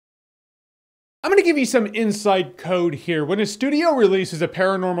I'm gonna give you some inside code here. When a studio releases a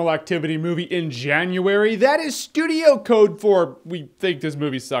Paranormal Activity movie in January, that is studio code for we think this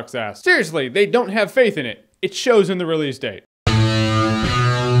movie sucks ass. Seriously, they don't have faith in it. It shows in the release date.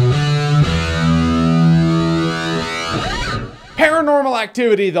 Paranormal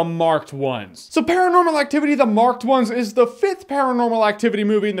Activity, The Marked Ones. So Paranormal Activity, The Marked Ones is the 5th Paranormal Activity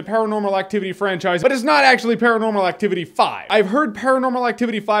movie in the Paranormal Activity franchise, but it's not actually Paranormal Activity 5. I've heard Paranormal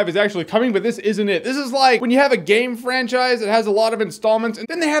Activity 5 is actually coming, but this isn't it. This is like when you have a game franchise that has a lot of installments, and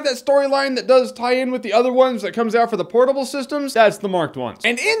then they have that storyline that does tie in with the other ones that comes out for the portable systems. That's The Marked Ones.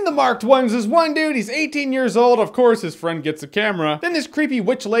 And in The Marked Ones is one dude, he's 18 years old, of course his friend gets a camera. Then this creepy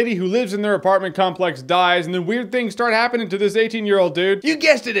witch lady who lives in their apartment complex dies, and then weird things start happening to this 18-year-old dude. You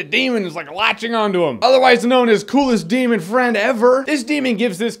guessed it, a demon is like latching onto him. Otherwise known as coolest demon friend ever. This demon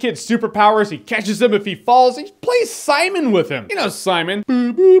gives this kid superpowers. He catches him if he falls. He plays Simon with him. You know Simon.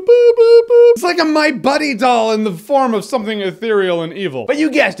 Boop, boop, boop, boop, boop. It's like a My Buddy doll in the form of something ethereal and evil. But you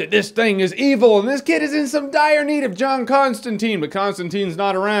guessed it, this thing is evil, and this kid is in some dire need of John Constantine, but Constantine's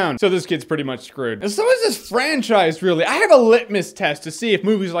not around. So this kid's pretty much screwed. And so is this franchise, really. I have a litmus test to see if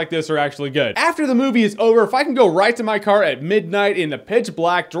movies like this are actually good. After the movie is over, if I can go right to my car at midnight in the pitch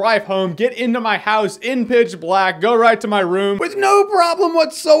black, drive home, get into my house in pitch black, go right to my room with no problem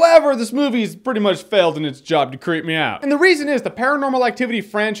whatsoever, this movie's pretty much failed in its job to creep me out. And the reason is the Paranormal Activity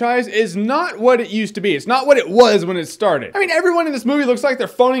franchise is not what it used to be. It's not what it was when it started. I mean, everyone in this movie looks like they're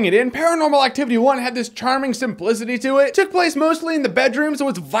phoning it in. Paranormal Activity 1 had this charming simplicity to it. It took place mostly in the bedroom, so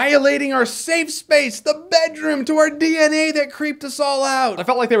it's violating our safe space, the bedroom, to our DNA that creeped us all out. I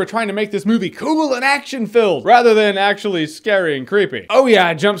felt like they were trying to make this movie cool and action-filled, rather than actually scary and creepy. Oh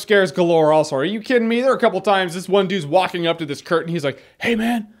yeah, jump scares galore also. Are you kidding me? There are a couple times this one dude's walking up to this curtain. He's like, hey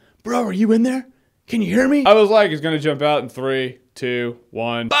man, bro, are you in there? Can you hear me? I was like, he's gonna jump out in 3, 2,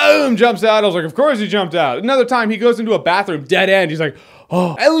 1. Boom, jumps out. I was like, of course he jumped out. Another time he goes into a bathroom, dead end. He's like,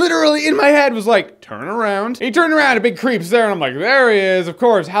 oh. I literally in my head was like, turn around. He turned around, a big creep's there, and I'm like, there he is. Of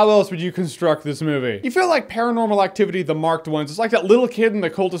course, how else would you construct this movie? You feel like Paranormal Activity, The Marked Ones. It's like that little kid in the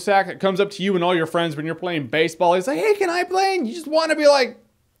cul-de-sac that comes up to you and all your friends when you're playing baseball. He's like, hey, can I play? And you just want to be like,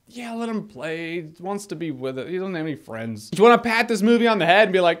 yeah, let him play. He wants to be with it. He doesn't have any friends. You want to pat this movie on the head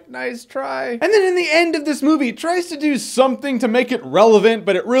and be like, nice try. And then in the end of this movie, it tries to do something to make it relevant,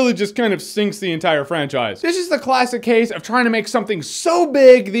 but it really just kind of sinks the entire franchise. This is the classic case of trying to make something so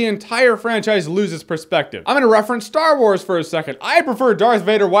big, the entire franchise loses perspective. I'm going to reference Star Wars for a second. I prefer Darth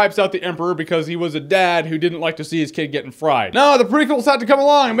Vader wipes out the Emperor because he was a dad who didn't like to see his kid getting fried. No, the prequels had to come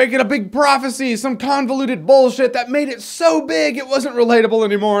along and make it a big prophecy, some convoluted bullshit that made it so big it wasn't relatable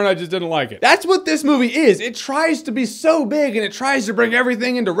anymore. And I just didn't like it. That's what this movie is. It tries to be so big and it tries to bring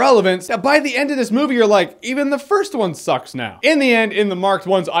everything into relevance that by the end of this movie, you're like, even the first one sucks now. In the end, in The Marked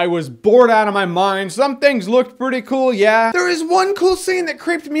Ones, I was bored out of my mind. Some things looked pretty cool, yeah. There is one cool scene that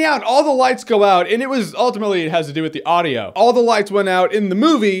creeped me out. All the lights go out, and it was, ultimately, it has to do with the audio. All the lights went out in the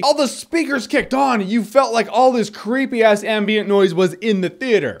movie, all the speakers kicked on, and you felt like all this creepy-ass ambient noise was in the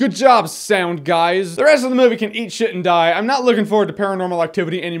theater. Good job, sound guys. The rest of the movie can eat shit and die. I'm not looking forward to Paranormal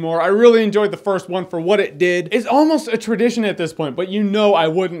Activity anymore. I really enjoyed the first one for what it did. It's almost a tradition at this point, but you know I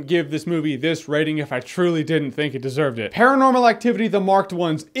wouldn't give this movie this rating if I truly didn't think it deserved it. Paranormal Activity, The Marked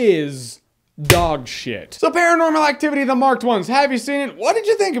Ones is dog shit. So Paranormal Activity, The Marked Ones, have you seen it? What did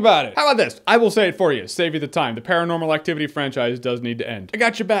you think about it? How about this? I will say it for you, save you the time. The Paranormal Activity franchise does need to end. I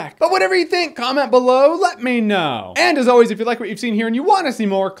got your back. But whatever you think, comment below, let me know. And as always, if you like what you've seen here and you want to see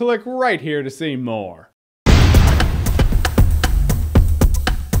more, click right here to see more.